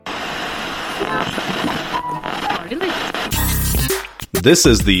This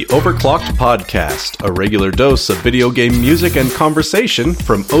is the Overclocked Podcast, a regular dose of video game music and conversation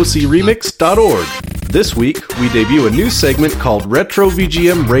from ocremix.org. This week, we debut a new segment called Retro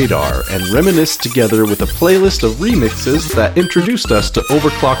VGM Radar and reminisce together with a playlist of remixes that introduced us to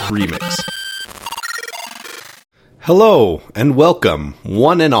Overclocked Remix. Hello, and welcome,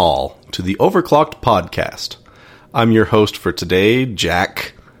 one and all, to the Overclocked Podcast. I'm your host for today,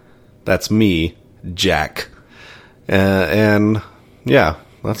 Jack. That's me, Jack. And yeah,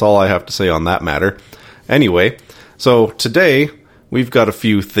 that's all I have to say on that matter. Anyway, so today we've got a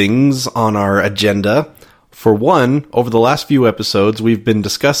few things on our agenda. For one, over the last few episodes, we've been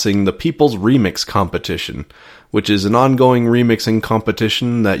discussing the People's Remix Competition, which is an ongoing remixing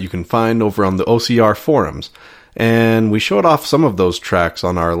competition that you can find over on the OCR forums. And we showed off some of those tracks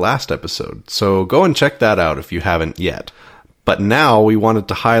on our last episode, so go and check that out if you haven't yet. But now we wanted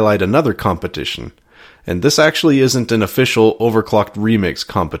to highlight another competition. And this actually isn't an official Overclocked Remix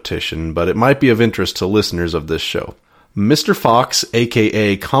competition, but it might be of interest to listeners of this show. Mr. Fox,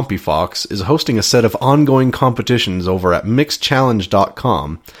 aka CompiFox, is hosting a set of ongoing competitions over at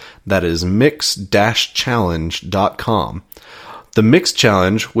mixchallenge.com. That is mix-challenge.com. The Mix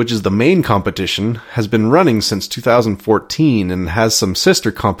Challenge, which is the main competition, has been running since 2014 and has some sister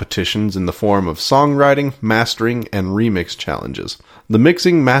competitions in the form of songwriting, mastering, and remix challenges. The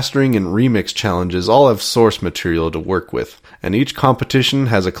mixing, mastering, and remix challenges all have source material to work with, and each competition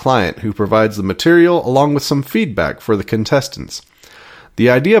has a client who provides the material along with some feedback for the contestants. The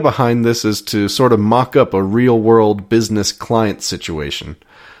idea behind this is to sort of mock up a real-world business client situation.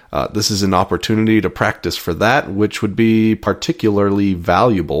 This is an opportunity to practice for that, which would be particularly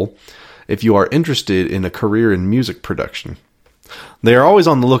valuable if you are interested in a career in music production. They are always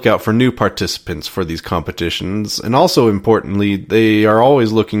on the lookout for new participants for these competitions, and also importantly, they are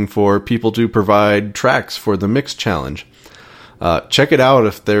always looking for people to provide tracks for the Mix Challenge. Check it out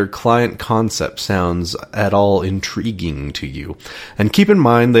if their client concept sounds at all intriguing to you. And keep in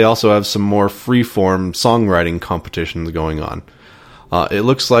mind, they also have some more free-form songwriting competitions going on. It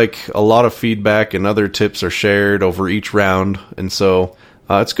looks like a lot of feedback and other tips are shared over each round, and so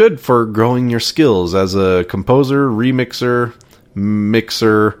it's good for growing your skills as a composer, remixer,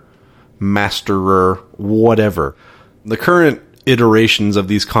 mixer, masterer, whatever. The current iterations of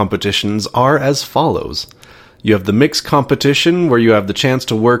these competitions are as follows. You have the mix competition, where you have the chance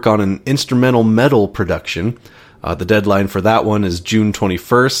to work on an instrumental metal production. The deadline for that one is June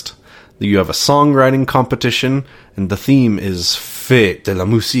 21st. You have a songwriting competition, and the theme is Fête de la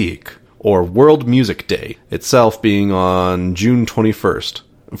Musique, or World Music Day, itself being on June 21st.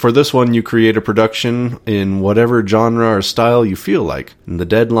 For this one, you create a production in whatever genre or style you feel like, and the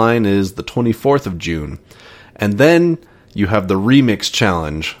deadline is the 24th of June. And then you have the Remix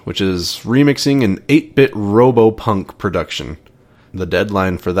Challenge, which is remixing an 8-bit robo-punk production. The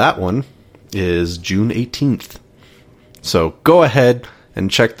deadline for that one is June 18th. So go ahead and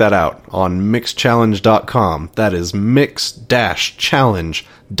check that out on mixchallenge.com. That is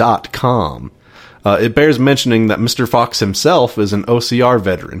mix-challenge.com. It bears mentioning that Mr. Fox himself is an OCR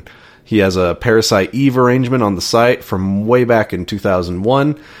veteran. He has a Parasite Eve arrangement on the site from way back in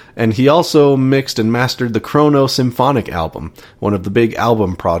 2001, and he also mixed and mastered the Chrono Symphonic album, one of the big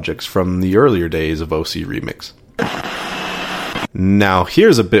album projects from the earlier days of OC Remix. Now,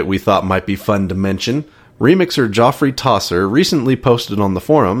 here's a bit we thought might be fun to mention. Remixer Joffrey Tosser recently posted on the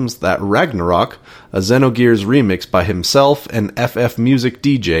forums that Ragnarok, a Xenogears remix by himself and FF Music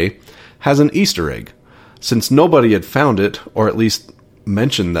DJ, has an Easter egg. Since nobody had found it, or at least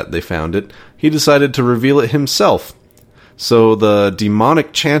mentioned that they found it, he decided to reveal it himself. So the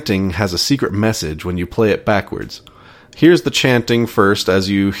demonic chanting has a secret message when you play it backwards. Here's the chanting first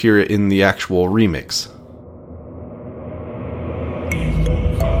as you hear it in the actual remix.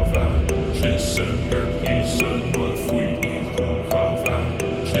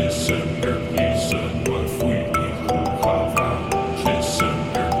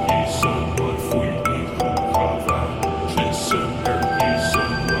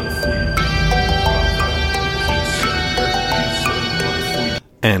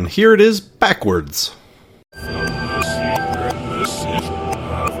 And here it is backwards.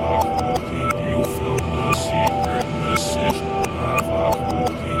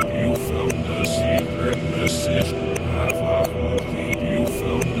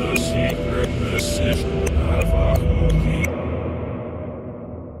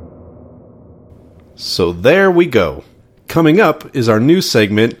 So there we go. Coming up is our new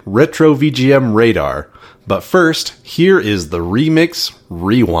segment, Retro VGM Radar. But first, here is the Remix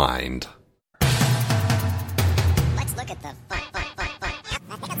Rewind. Let's look at the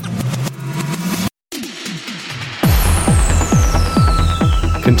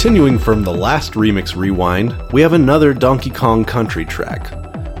Continuing from the last Remix Rewind, we have another Donkey Kong Country track.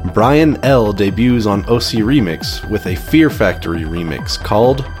 Brian L. debuts on OC Remix with a Fear Factory remix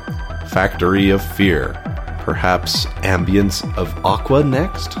called Factory of Fear. Perhaps Ambience of Aqua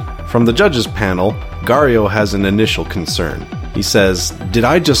next? From the judges panel, Gario has an initial concern. He says, "Did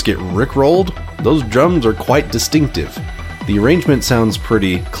I just get rickrolled? Those drums are quite distinctive. The arrangement sounds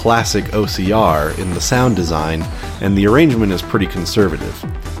pretty classic OCR in the sound design, and the arrangement is pretty conservative.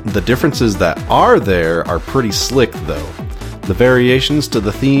 The differences that are there are pretty slick though. The variations to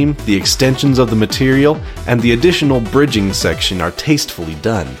the theme, the extensions of the material, and the additional bridging section are tastefully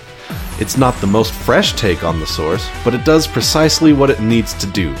done. It's not the most fresh take on the source, but it does precisely what it needs to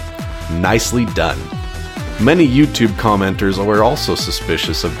do. Nicely done." Many YouTube commenters were also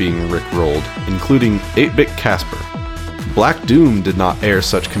suspicious of being rickrolled, including 8-Bit Casper. Black Doom did not air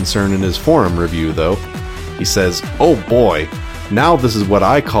such concern in his forum review, though. He says, "Oh boy, now this is what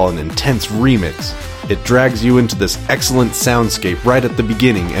I call an intense remix. It drags you into this excellent soundscape right at the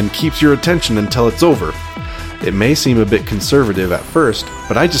beginning and keeps your attention until it's over. It may seem a bit conservative at first,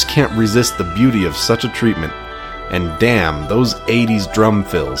 but I just can't resist the beauty of such a treatment. And damn, those 80s drum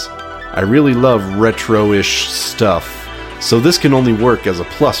fills. I really love retro-ish stuff, so this can only work as a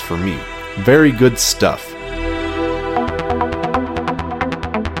plus for me. Very good stuff."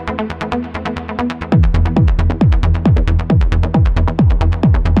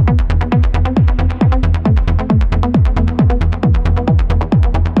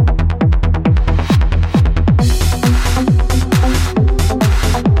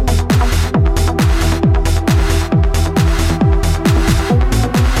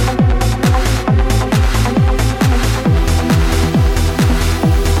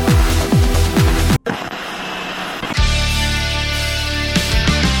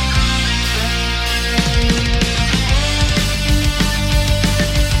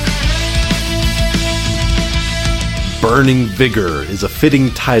 Burning Vigor is a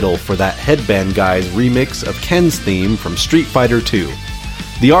fitting title for that Headband Guy's remix of Ken's theme from Street Fighter II.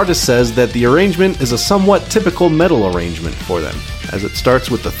 The artist says that the arrangement is a somewhat typical metal arrangement for them, as it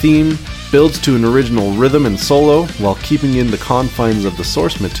starts with the theme, builds to an original rhythm and solo while keeping in the confines of the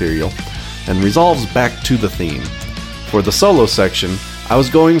source material, and resolves back to the theme. For the solo section, I was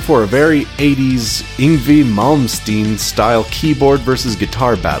going for a very 80s Yngwie Malmsteen style keyboard versus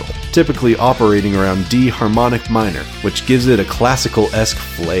guitar battle, typically operating around D harmonic minor, which gives it a classical-esque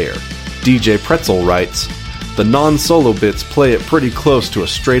flair. DJ Pretzel writes, "The non-solo bits play it pretty close to a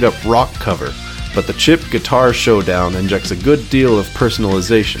straight-up rock cover, but the chip guitar showdown injects a good deal of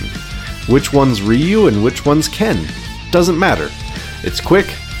personalization. Which one's Ryu and which one's Ken? Doesn't matter. It's quick,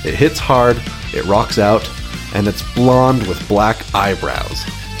 it hits hard, it rocks out, and it's blonde with black eyebrows."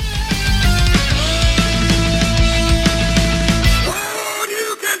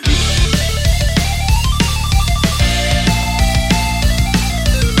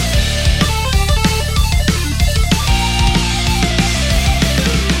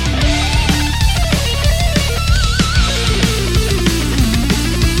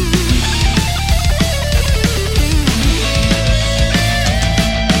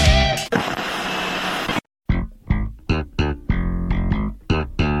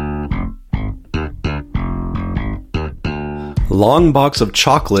 Long Box of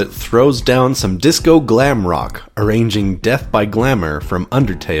Chocolate throws down some disco glam rock, arranging Death by Glamour from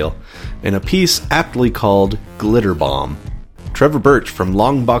Undertale in a piece aptly called Glitter Bomb. Trevor Birch from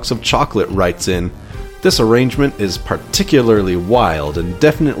Long Box of Chocolate writes in, "This arrangement is particularly wild and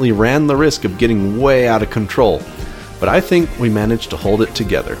definitely ran the risk of getting way out of control, but I think we managed to hold it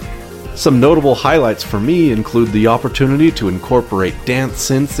together." Some notable highlights for me include the opportunity to incorporate dance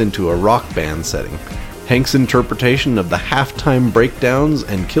synths into a rock band setting, Hank's interpretation of the halftime breakdowns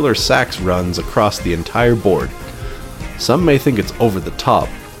and killer sax runs across the entire board. Some may think it's over the top.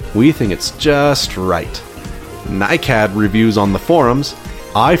 We think it's just right. NICAD reviews on the forums.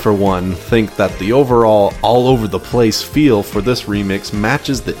 I, for one, think that the overall all-over-the-place feel for this remix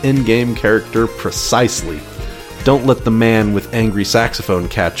matches the in-game character precisely. Don't let the man with angry saxophone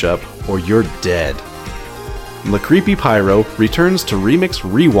catch up, or you're dead. The Creepy Pyro returns to Remix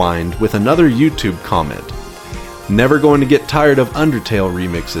Rewind with another YouTube comment. "Never going to get tired of Undertale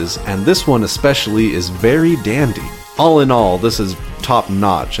remixes, and this one especially is very dandy. All in all, this is top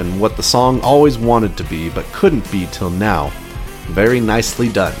notch and what the song always wanted to be but couldn't be till now. Very nicely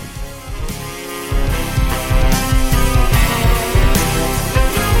done."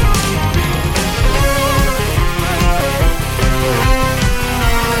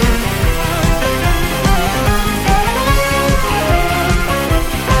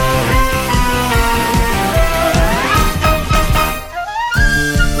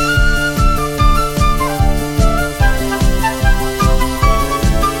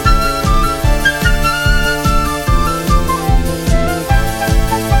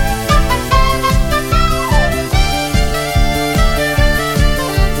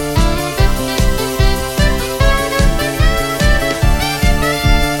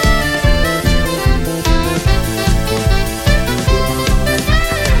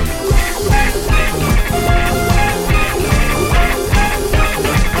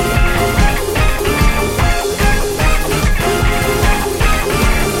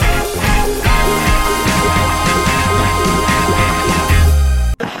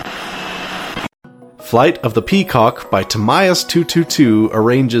 Flight of the Peacock by Tamias222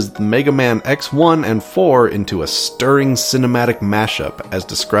 arranges the Mega Man X1 and 4 into a stirring cinematic mashup as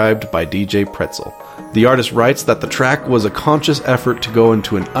described by DJ Pretzel. The artist writes that the track was a conscious effort to go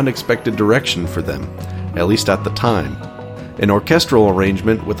into an unexpected direction for them, at least at the time. An orchestral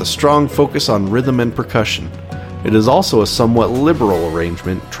arrangement with a strong focus on rhythm and percussion. It is also a somewhat liberal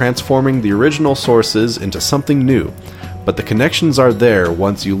arrangement, transforming the original sources into something new, but the connections are there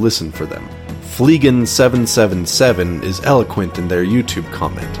once you listen for them. Fleegan777 is eloquent in their YouTube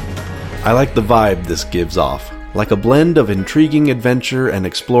comment. I like the vibe this gives off, like a blend of intriguing adventure and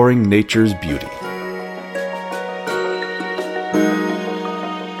exploring nature's beauty.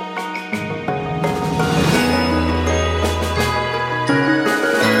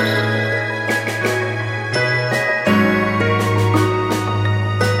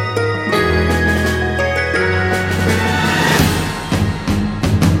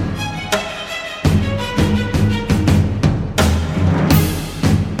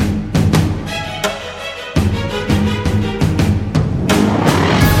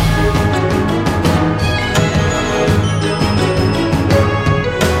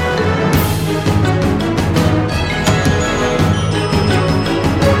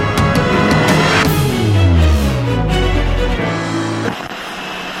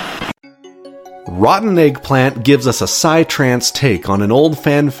 Rotten Eggplant gives us a psytrance take on an old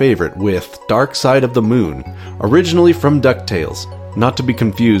fan favorite with Dark Side of the Moon, originally from DuckTales, not to be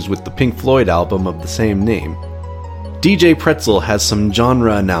confused with the Pink Floyd album of the same name. DJ Pretzel has some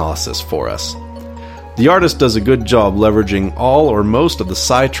genre analysis for us. The artist does a good job leveraging all or most of the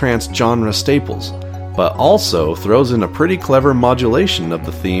psytrance genre staples, but also throws in a pretty clever modulation of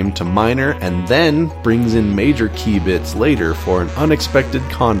the theme to minor and then brings in major key bits later for an unexpected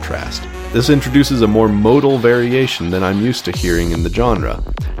contrast. This introduces a more modal variation than I'm used to hearing in the genre,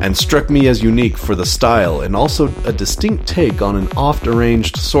 and struck me as unique for the style and also a distinct take on an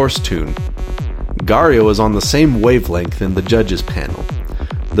oft-arranged source tune. Gario is on the same wavelength in the judges panel.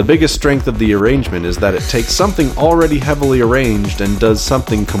 The biggest strength of the arrangement is that it takes something already heavily arranged and does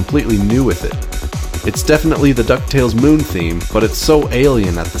something completely new with it. It's definitely the DuckTales Moon theme, but it's so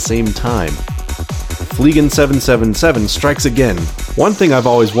alien at the same time. Fleegan777 strikes again. One thing I've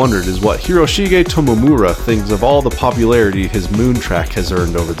always wondered is what Hiroshige Tomomura thinks of all the popularity his Moon track has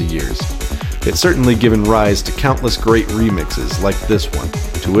earned over the years. It's certainly given rise to countless great remixes like this one,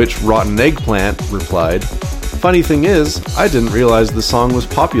 to which Rotten Eggplant replied, "Funny thing is, I didn't realize the song was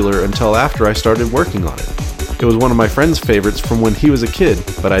popular until after I started working on it. It was one of my friend's favorites from when he was a kid,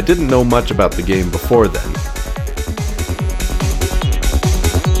 but I didn't know much about the game before then."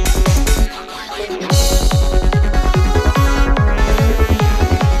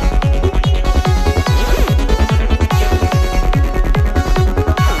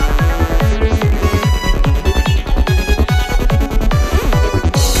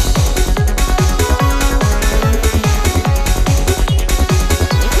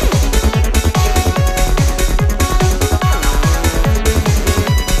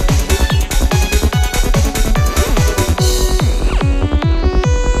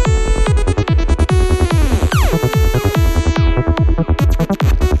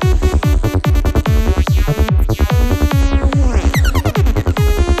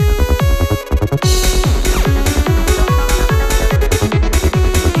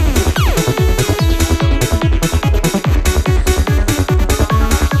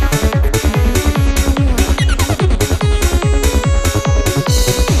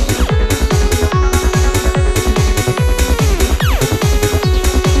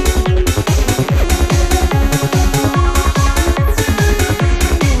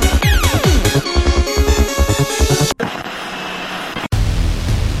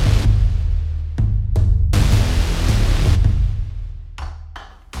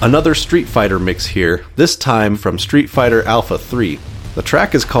 Another Street Fighter mix here, this time from Street Fighter Alpha 3. The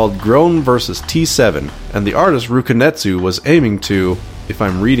track is called Grown vs. T7, and the artist Rukunetsu was aiming to, if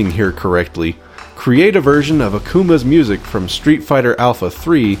I'm reading here correctly, create a version of Akuma's music from Street Fighter Alpha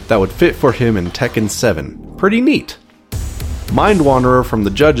 3 that would fit for him in Tekken 7. Pretty neat! Mind Wanderer from the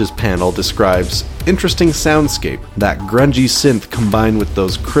judges panel describes interesting soundscape, that grungy synth combined with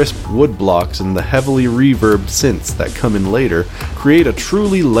those crisp wood blocks and the heavily reverbed synths that come in later create a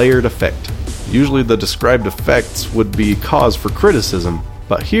truly layered effect. Usually the described effects would be cause for criticism,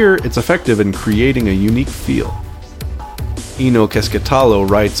 but here it's effective in creating a unique feel. Ino Kesketalo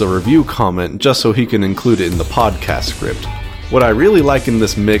writes a review comment just so he can include it in the podcast script. What I really like in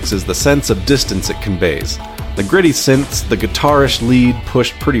this mix is the sense of distance it conveys. The gritty synths, the guitarish lead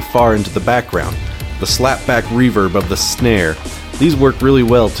pushed pretty far into the background, the slapback reverb of the snare, these work really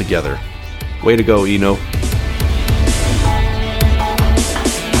well together. Way to go, Eno.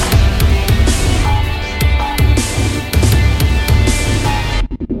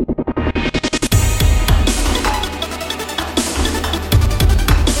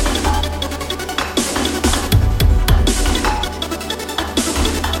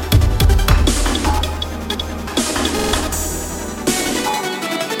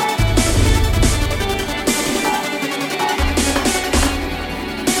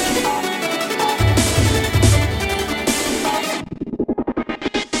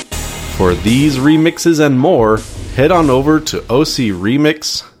 For these remixes and more, head on over to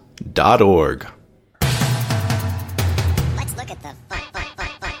ocremix.org. Let's look at the fun.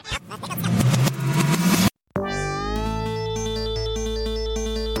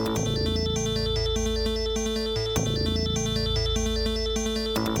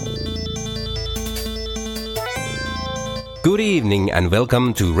 Good evening and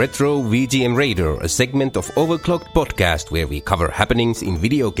welcome to Retro VGM Radar, a segment of Overclocked podcast where we cover happenings in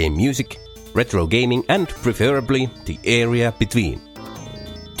video game music, retro gaming and preferably the area between.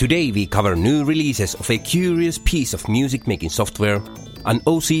 Today we cover new releases of a curious piece of music making software, an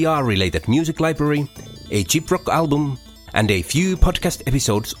OCR related music library, a chip rock album and a few podcast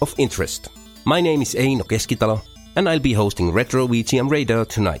episodes of interest. My name is Eino Keskitalo and I'll be hosting Retro VGM Radar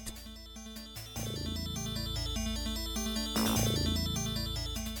tonight.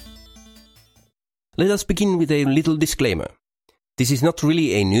 Let us begin with a little disclaimer. This is not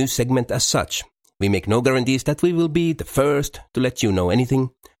really a news segment as such. We make no guarantees that we will be the first to let you know anything,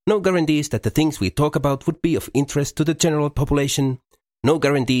 no guarantees that the things we talk about would be of interest to the general population, no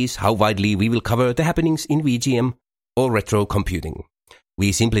guarantees how widely we will cover the happenings in VGM or retro computing.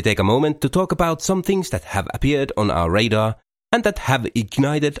 We simply take a moment to talk about some things that have appeared on our radar and that have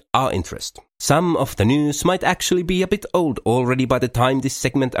ignited our interest. Some of the news might actually be a bit old already by the time this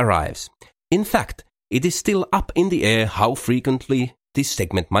segment arrives. In fact, it is still up in the air how frequently this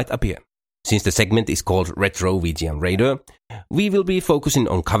segment might appear. Since the segment is called Retro VGM Radar, we will be focusing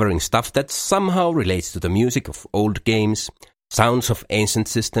on covering stuff that somehow relates to the music of old games, sounds of ancient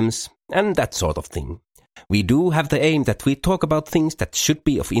systems, and that sort of thing. We do have the aim that we talk about things that should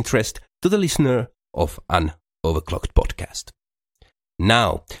be of interest to the listener of an Overclocked podcast.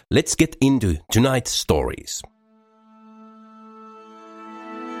 Now, let's get into tonight's stories.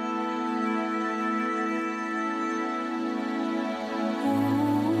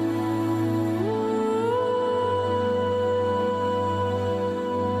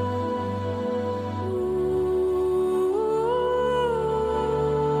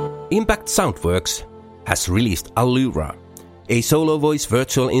 Impact Soundworks has released Allura, a solo voice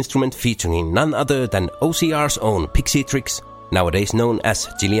virtual instrument featuring none other than OCR's own Pixitrix, nowadays known as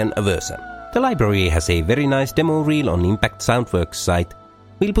Jillian Aversa. The library has a very nice demo reel on Impact Soundworks site.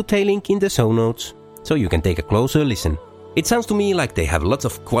 We'll put a link in the show notes so you can take a closer listen. It sounds to me like they have lots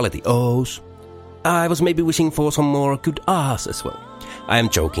of quality O's. I was maybe wishing for some more good A's as well. I am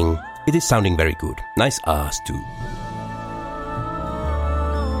joking, it is sounding very good. Nice A's too.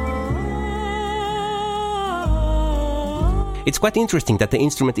 It's quite interesting that the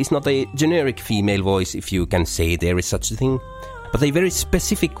instrument is not a generic female voice, if you can say there is such a thing, but a very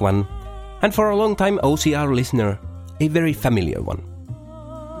specific one, and for a long time OCR listener, a very familiar one.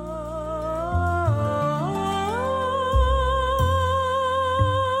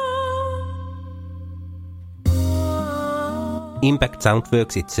 Impact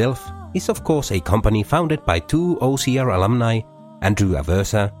Soundworks itself is of course a company founded by two OCR alumni, Andrew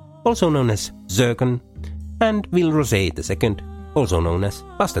Aversa, also known as Zerkan, and Will Rosé II, also known as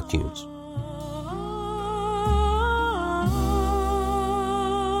Basta Tunes.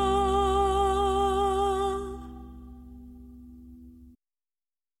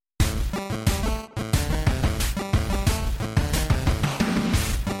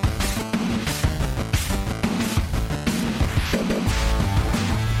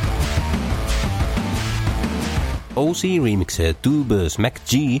 OC remixer Tubers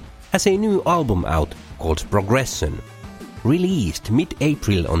MacG has a new album out called Progression. Released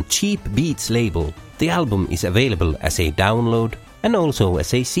mid-April on Cheap Beats label, the album is available as a download and also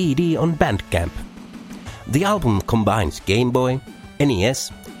as a CD on Bandcamp. The album combines Game Boy,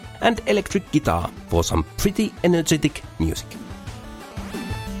 NES and electric guitar for some pretty energetic music.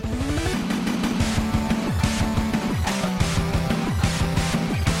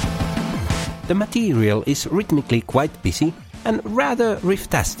 The material is rhythmically quite busy and rather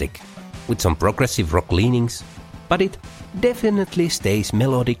rifftastic, with some progressive rock leanings, but it definitely stays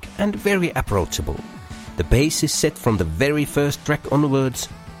melodic and very approachable. The bass is set from the very first track onwards,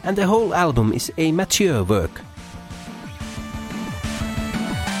 and the whole album is a mature work.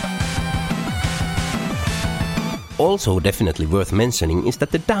 Also definitely worth mentioning is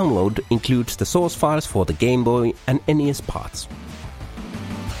that the download includes the source files for the Game Boy and NES parts.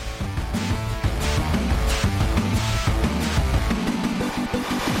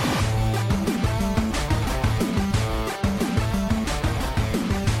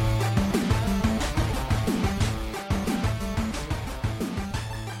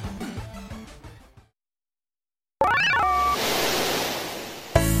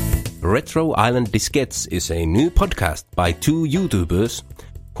 Retro Island Diskettes is a new podcast by two YouTubers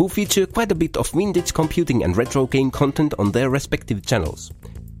who feature quite a bit of vintage computing and retro game content on their respective channels.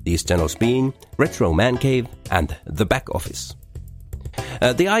 These channels being Retro Man Cave and The Back Office.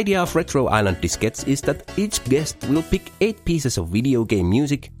 The idea of Retro Island Diskettes is that each guest will pick 8 pieces of video game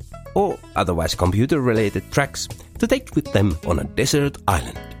music or otherwise computer-related tracks to take with them on a desert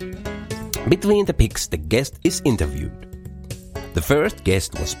island. Between the picks, the guest is interviewed. The first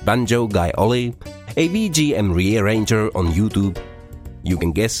guest was Banjo Guy Ollie, a VGM rearranger on YouTube. You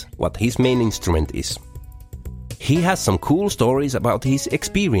can guess what his main instrument is. He has some cool stories about his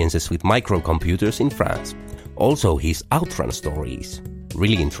experiences with microcomputers in France. Also, his Outrun story is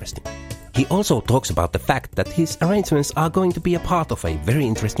really interesting. He also talks about the fact that his arrangements are going to be a part of a very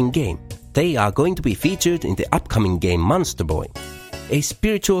interesting game. They are going to be featured in the upcoming game Monster Boy, a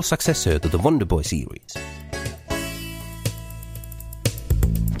spiritual successor to the Wonder Boy series.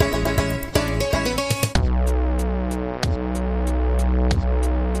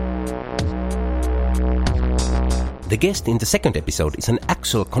 The guest in the second episode is an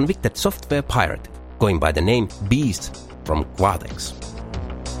actual convicted software pirate, going by the name Beast from Quadex.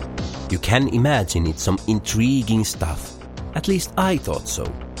 You can imagine it's some intriguing stuff. At least I thought so.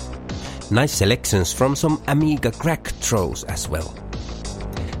 Nice selections from some Amiga crack throws as well.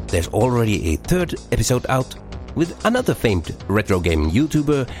 There's already a third episode out with another famed retro gaming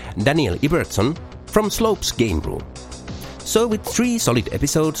YouTuber, Daniel Ibertson from Slopes Game Room. So with 3 solid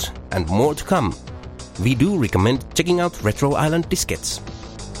episodes and more to come, we do recommend checking out Retro Island Diskettes.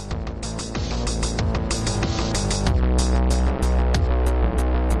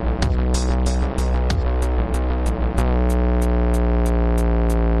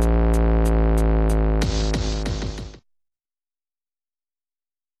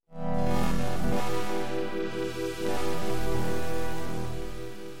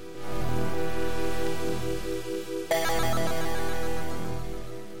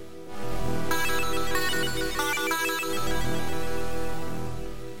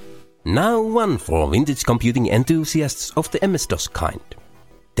 Now one for vintage computing enthusiasts of the MS-DOS kind.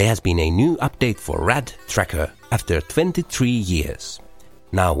 There has been a new update for RAD Tracker after 23 years.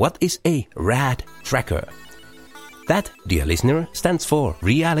 Now what is a RAD Tracker? That, dear listener, stands for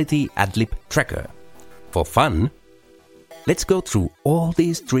Reality Adlib Tracker. For fun, let's go through all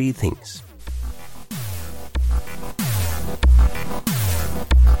these 3 things.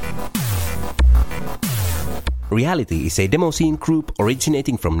 Reality is a demo scene group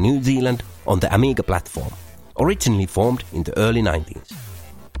originating from New Zealand on the Amiga platform, originally formed in the early 90s.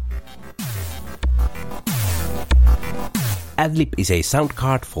 Adlib is a sound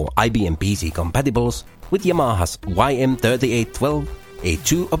card for IBM PC compatibles with Yamaha's YM3812, a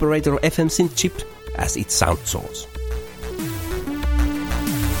 2-operator FM synth chip, as its sound source.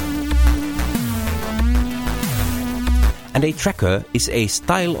 And a tracker is a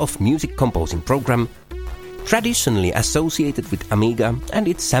style of music composing program traditionally associated with Amiga and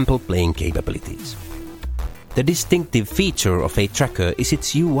its sample playing capabilities. The distinctive feature of a tracker is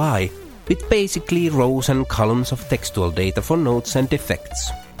its UI, with basically rows and columns of textual data for notes and effects.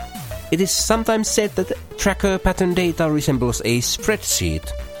 It is sometimes said that tracker pattern data resembles a spreadsheet.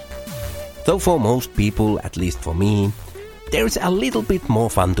 Though for most people, at least for me, there is a little bit more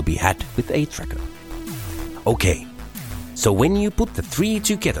fun to be had with a tracker. Okay, so when you put the 3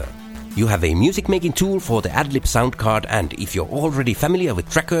 together, you have a music-making tool for the Adlib sound card, and if you're already familiar with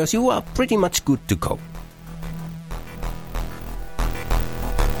trackers, you are pretty much good to go.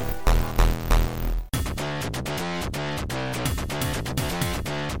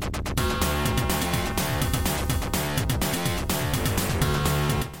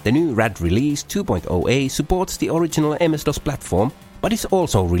 The new RAD release 2.0a supports the original MS-DOS platform, but is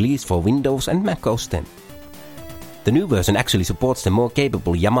also released for Windows and Mac OS X. The new version actually supports the more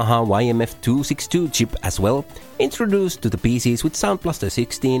capable Yamaha YMF262 chip as well, introduced to the PCs with Sound Blaster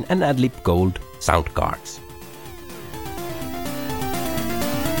 16 and Adlib Gold sound cards.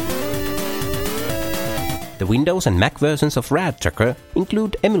 The Windows and Mac versions of RAD Tracker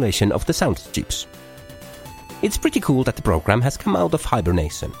include emulation of the sound chips. It's pretty cool that the program has come out of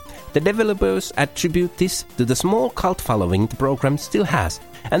hibernation. The developers attribute this to the small cult following the program still has,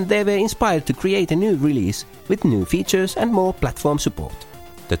 and they were inspired to create a new release with new features and more platform support.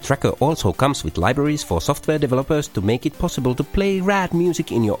 The tracker also comes with libraries for software developers to make it possible to play rad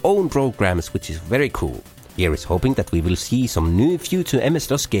music in your own programs, which is very cool. Here is hoping that we will see some new future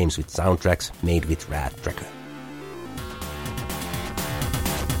MS-DOS games with soundtracks made with Rad Tracker.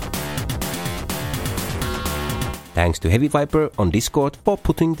 Thanks to Heavy Viper on Discord for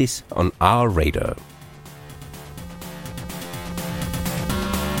putting this on our radar.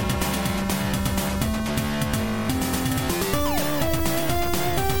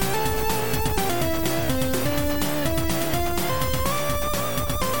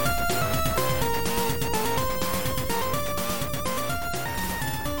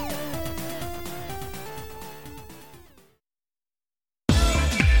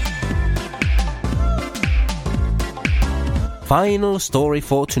 Final story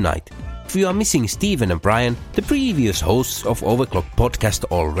for tonight. If you are missing Steven and Brian, the previous hosts of Overclock podcast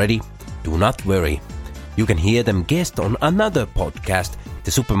already, do not worry. You can hear them guest on another podcast,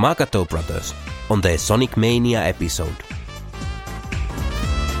 the Super Magato Brothers, on their Sonic Mania episode.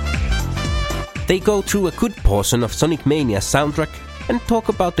 They go through a good portion of Sonic Mania's soundtrack and talk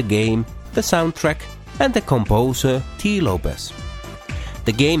about the game, the soundtrack, and the composer T. Lopez.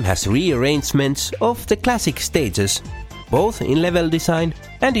 The game has rearrangements of the classic stages, both in level design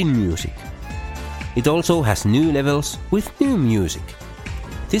and in music. It also has new levels with new music.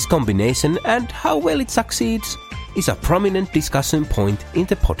 This combination and how well it succeeds is a prominent discussion point in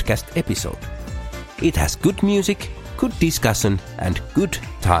the podcast episode. It has good music, good discussion and good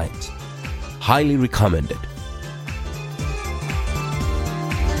times. Highly recommended.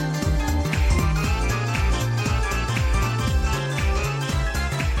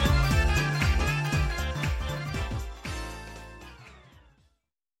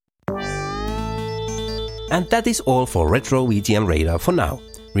 And that is all for Retro VGM Radar for now.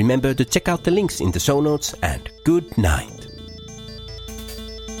 Remember to check out the links in the show notes and good night.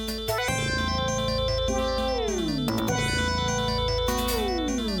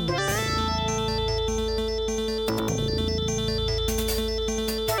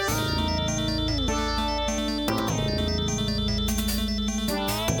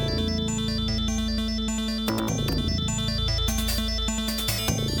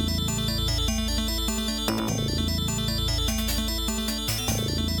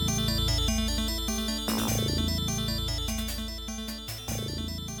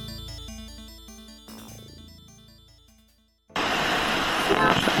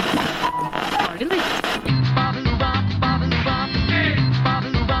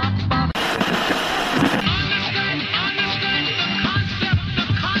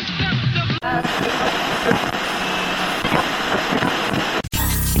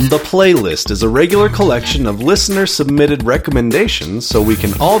 The Playlist is a regular collection of listener-submitted recommendations so we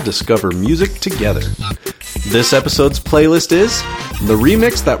can all discover music together. This episode's playlist is the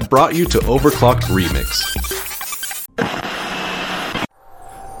remix that brought you to Overclocked Remix.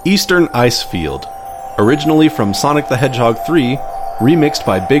 Eastern Icefield, originally from Sonic the Hedgehog 3, remixed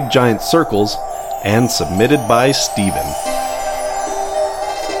by Big Giant Circles, and submitted by Steven.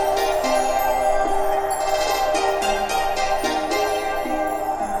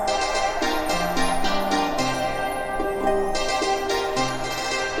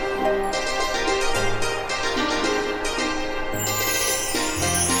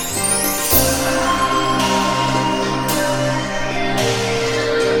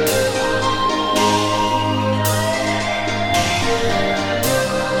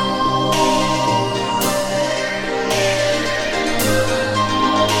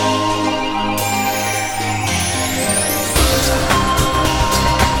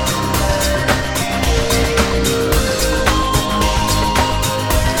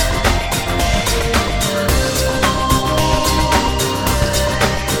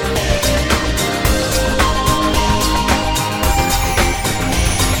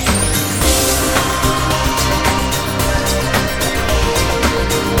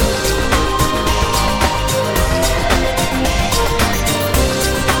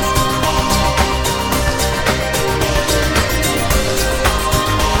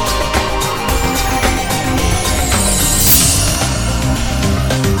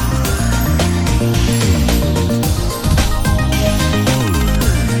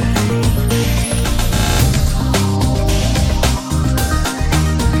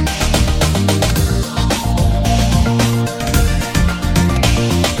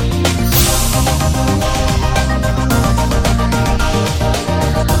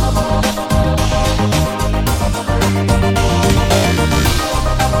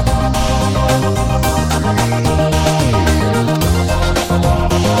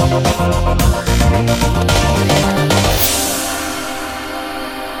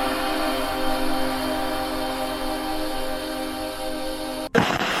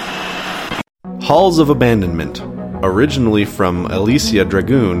 Halls of Abandonment, originally from Alicia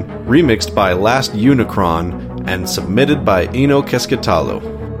Dragoon, remixed by Last Unicron, and submitted by Eno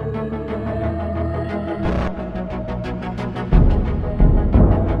Keskitalo.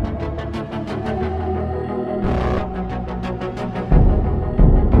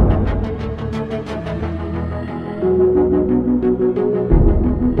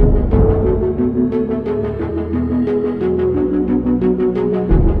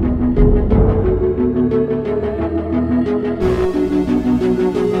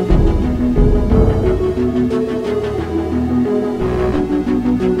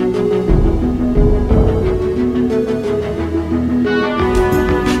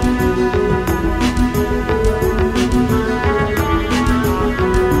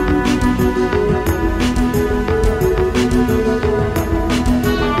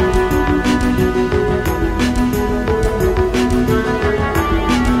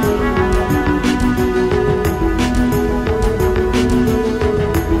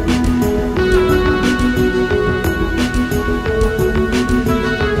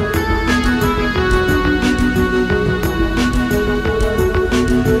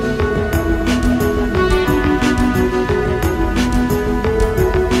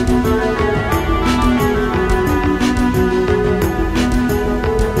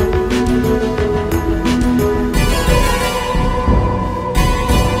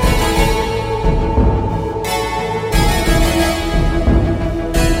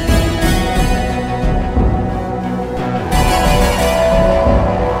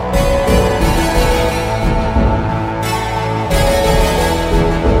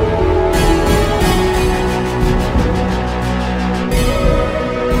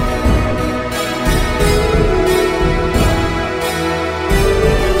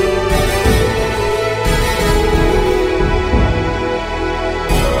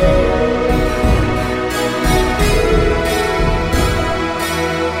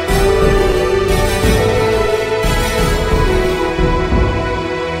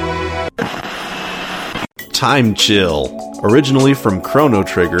 Time Chill, originally from Chrono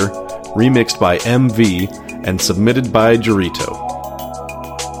Trigger, remixed by MV, and submitted by Jorito.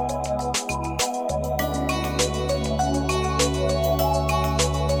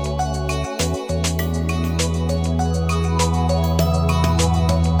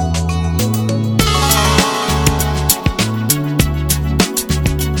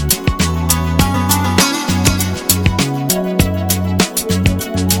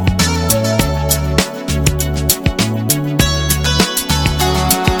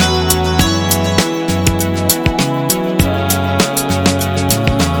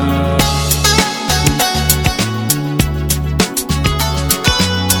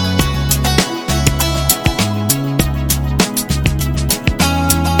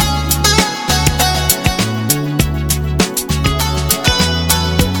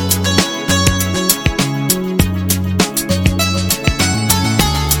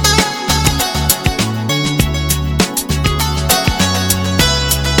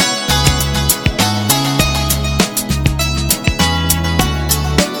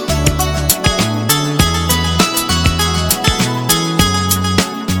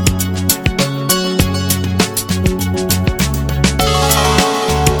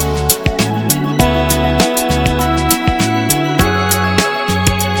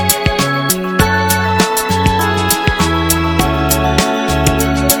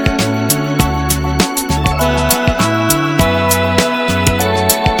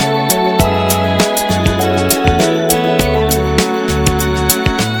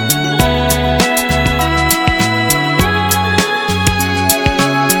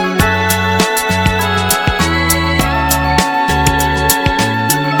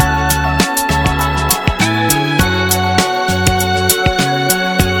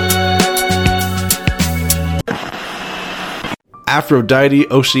 Aphrodite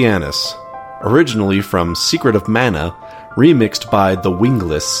Oceanus, originally from Secret of Mana, remixed by The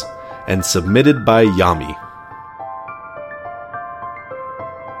Wingless, and submitted by Yami.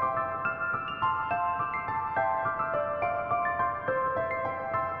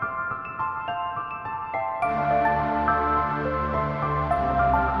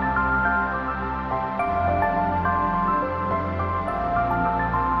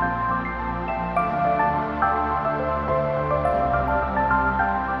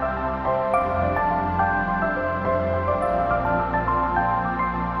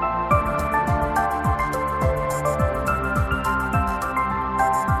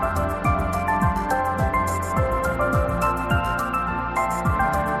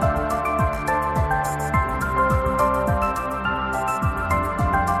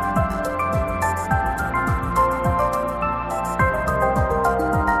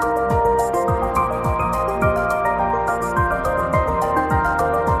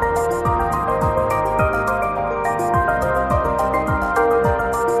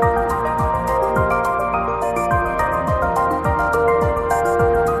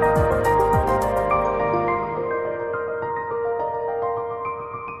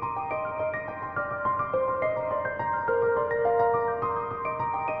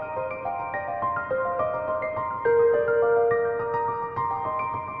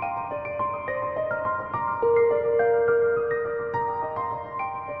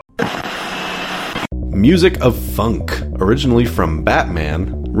 Music of Funk, originally from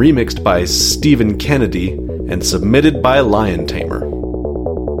Batman, remixed by Stephen Kennedy, and submitted by Lion Tamer.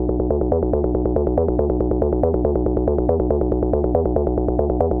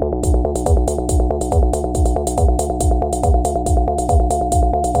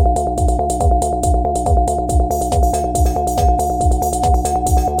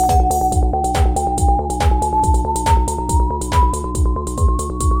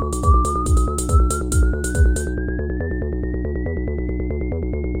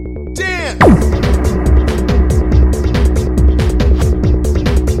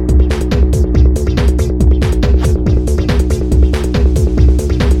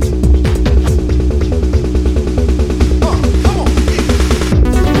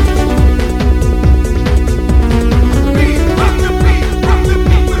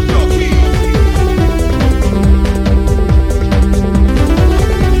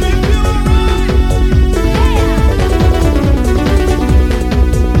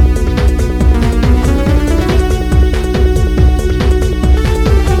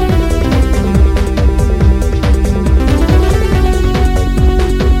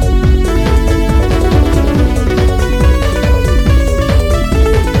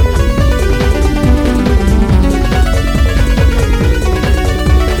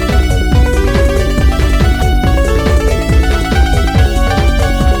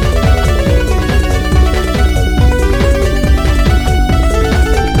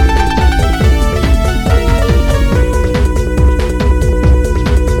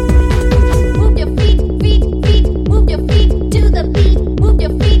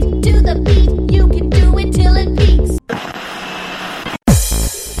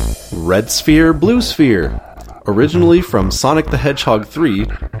 Red Sphere, Blue Sphere, originally from Sonic the Hedgehog 3,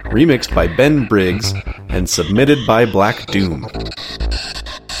 remixed by Ben Briggs, and submitted by Black Doom.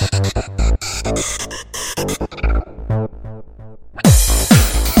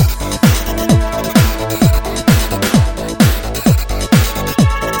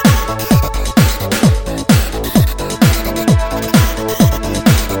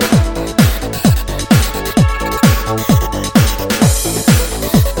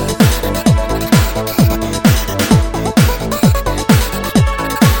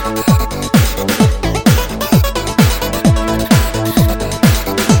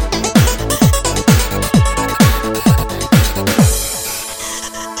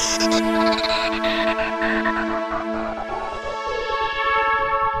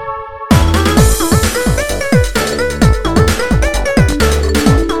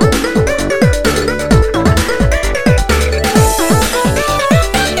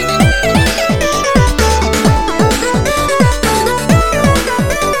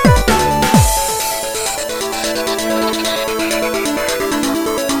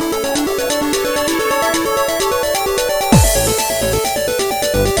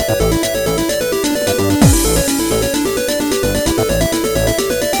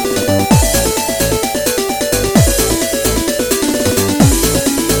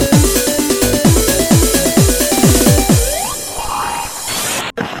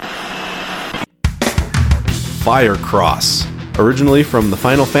 Firecross, originally from the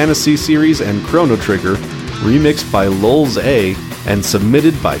Final Fantasy series and Chrono Trigger, remixed by Lulz A, and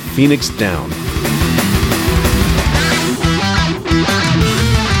submitted by Phoenix Down.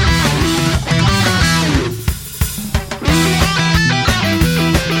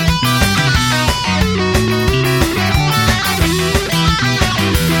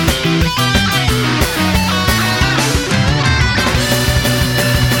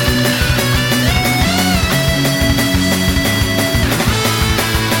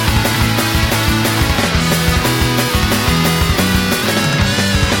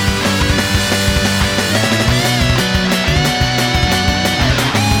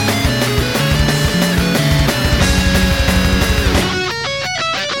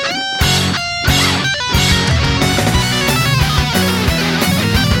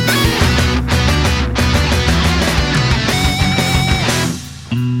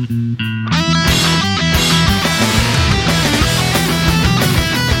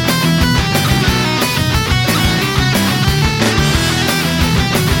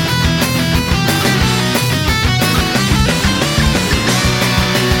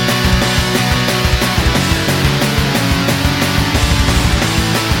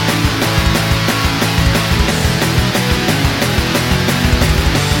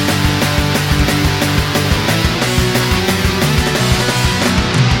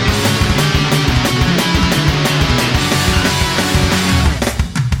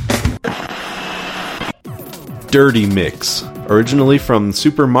 Dirty Mix, originally from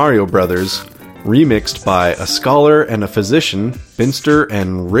Super Mario Bros., remixed by A Scholar and a Physician, Binster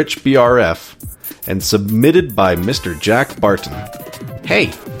and Rich BRF, and submitted by Mr. Jack Barton.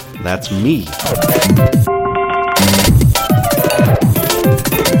 Hey, that's me.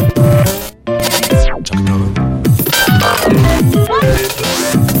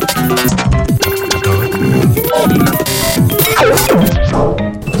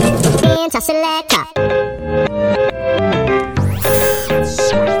 Selector.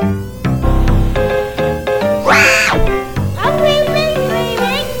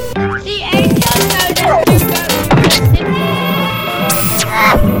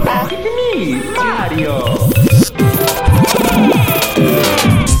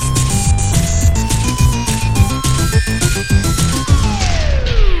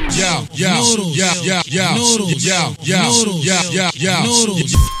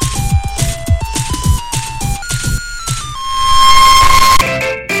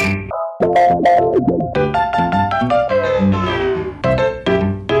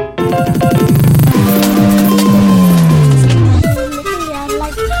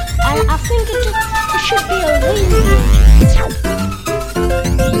 I think it should be a wing.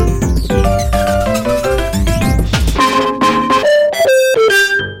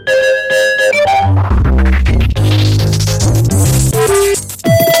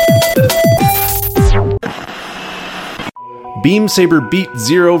 Beam Saber Beat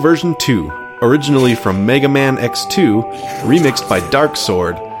Zero Version 2, originally from Mega Man X2, remixed by Dark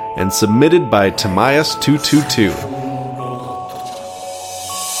Sword, and submitted by Timaeus222.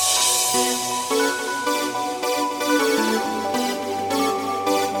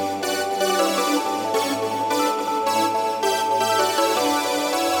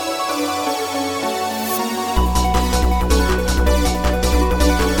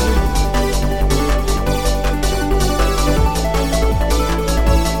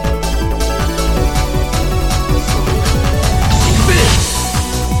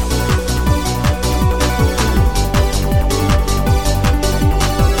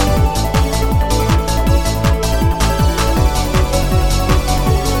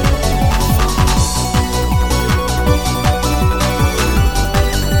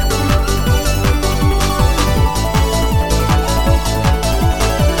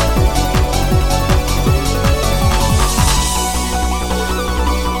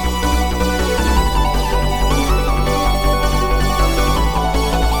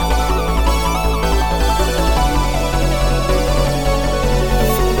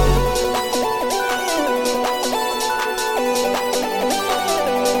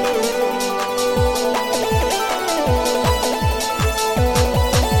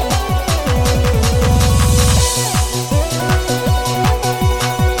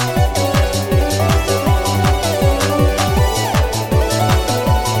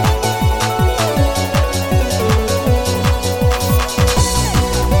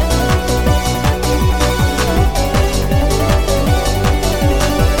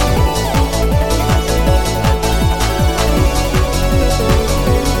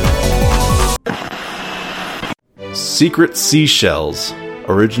 Secret Seashells,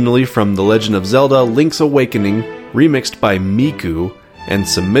 originally from The Legend of Zelda Link's Awakening, remixed by Miku, and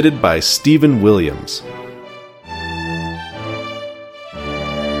submitted by Stephen Williams.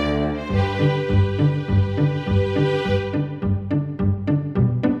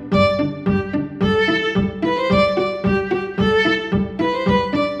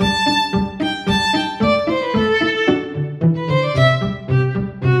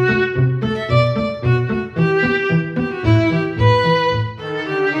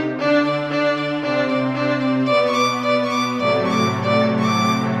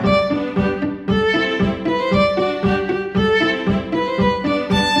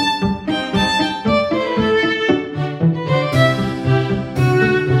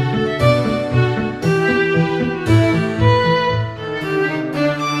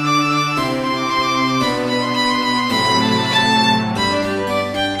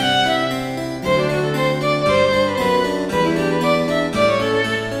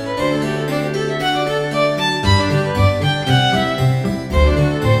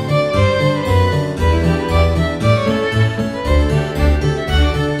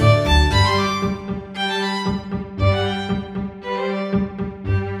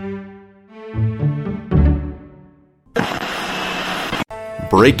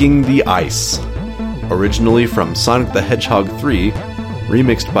 Breaking the Ice, originally from Sonic the Hedgehog 3,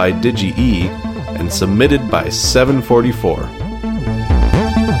 remixed by Digi-E, and submitted by 744.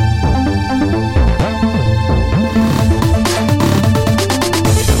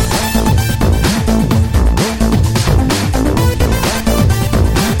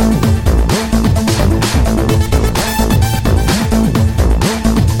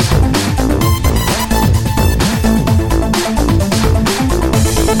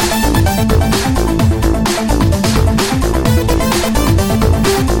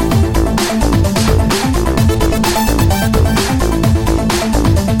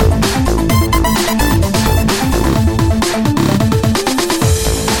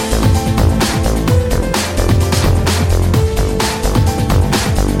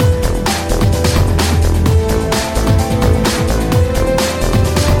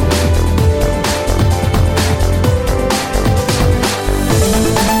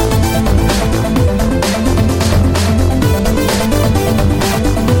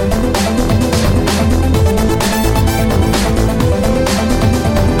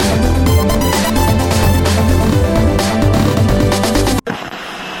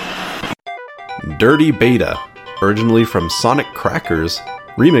 Dirty Beta, originally from Sonic Crackers,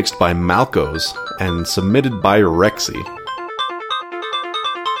 remixed by Malcos, and submitted by Rexy.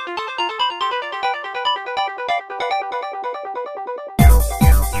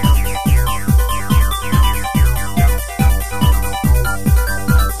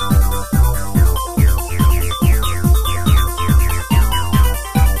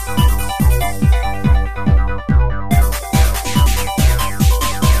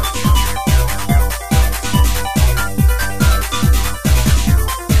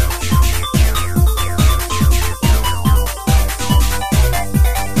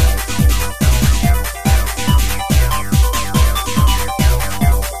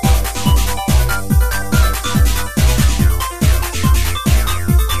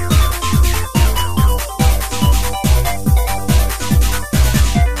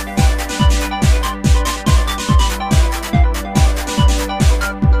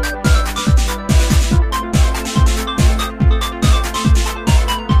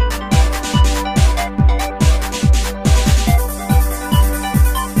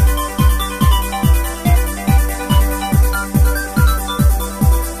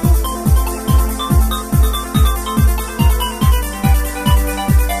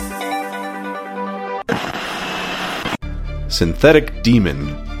 Synthetic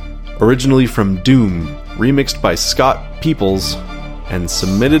Demon, originally from Doom, remixed by Scott Peoples, and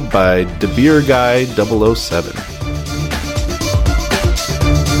submitted by DeBeer Guy 007.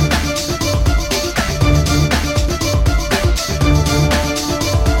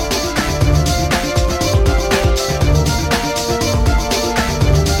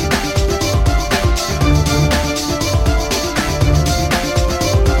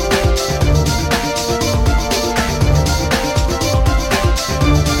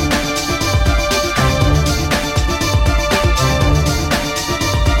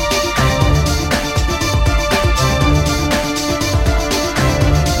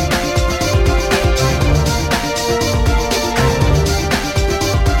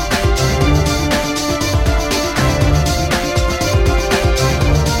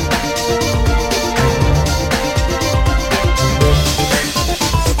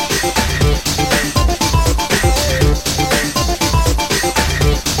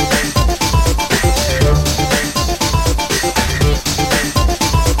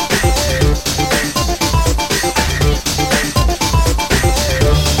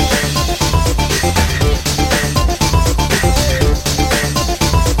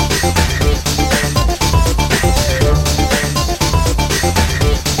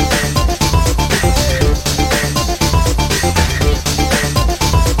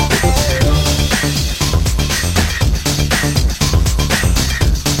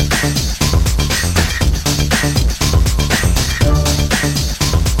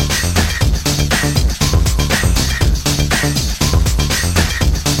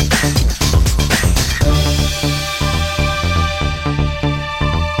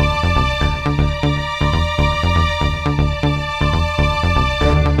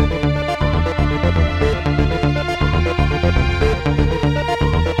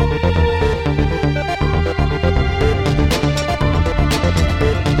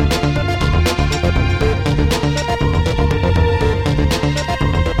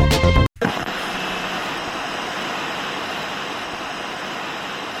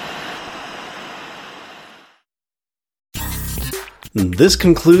 This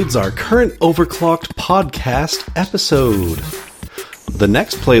concludes our current Overclocked podcast episode. The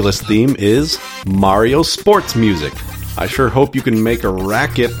next playlist theme is Mario Sports Music. I sure hope you can make a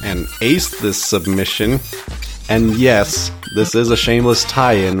racket and ace this submission. And yes, this is a shameless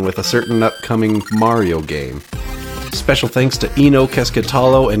tie-in with a certain upcoming Mario game. Special thanks to Eno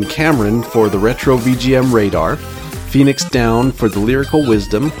Kescatalo and Cameron for the Retro VGM Radar, Phoenix Down for the Lyrical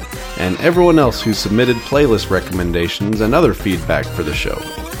Wisdom, and everyone else who submitted playlist recommendations and other feedback for the show.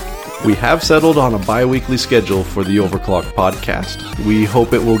 We have settled on a bi-weekly schedule for the Overclock podcast. We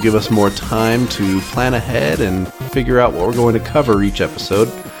hope it will give us more time to plan ahead and figure out what we're going to cover each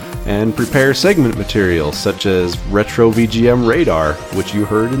episode, and prepare segment material such as Retro VGM Radar, which you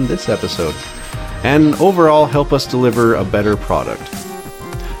heard in this episode, and overall help us deliver a better product.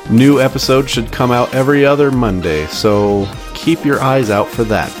 New episodes should come out every other Monday, so keep your eyes out for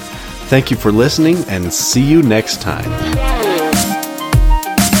that. Thank you for listening, and see you next time.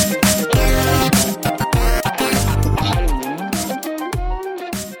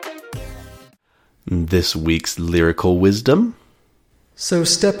 This week's lyrical wisdom. So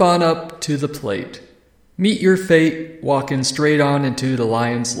step on up to the plate. Meet your fate, walking straight on into the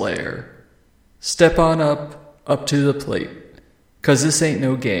lion's lair. Step on up to the plate, 'cause this ain't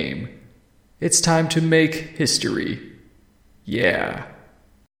no game. It's time to make history. Yeah.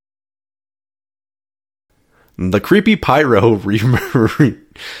 The Creepy Pyro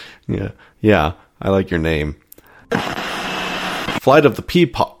Yeah, I like your name. Flight of the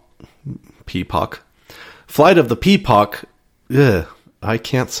Peapock. Flight of the Peapock. Ugh, I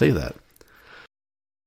can't say that.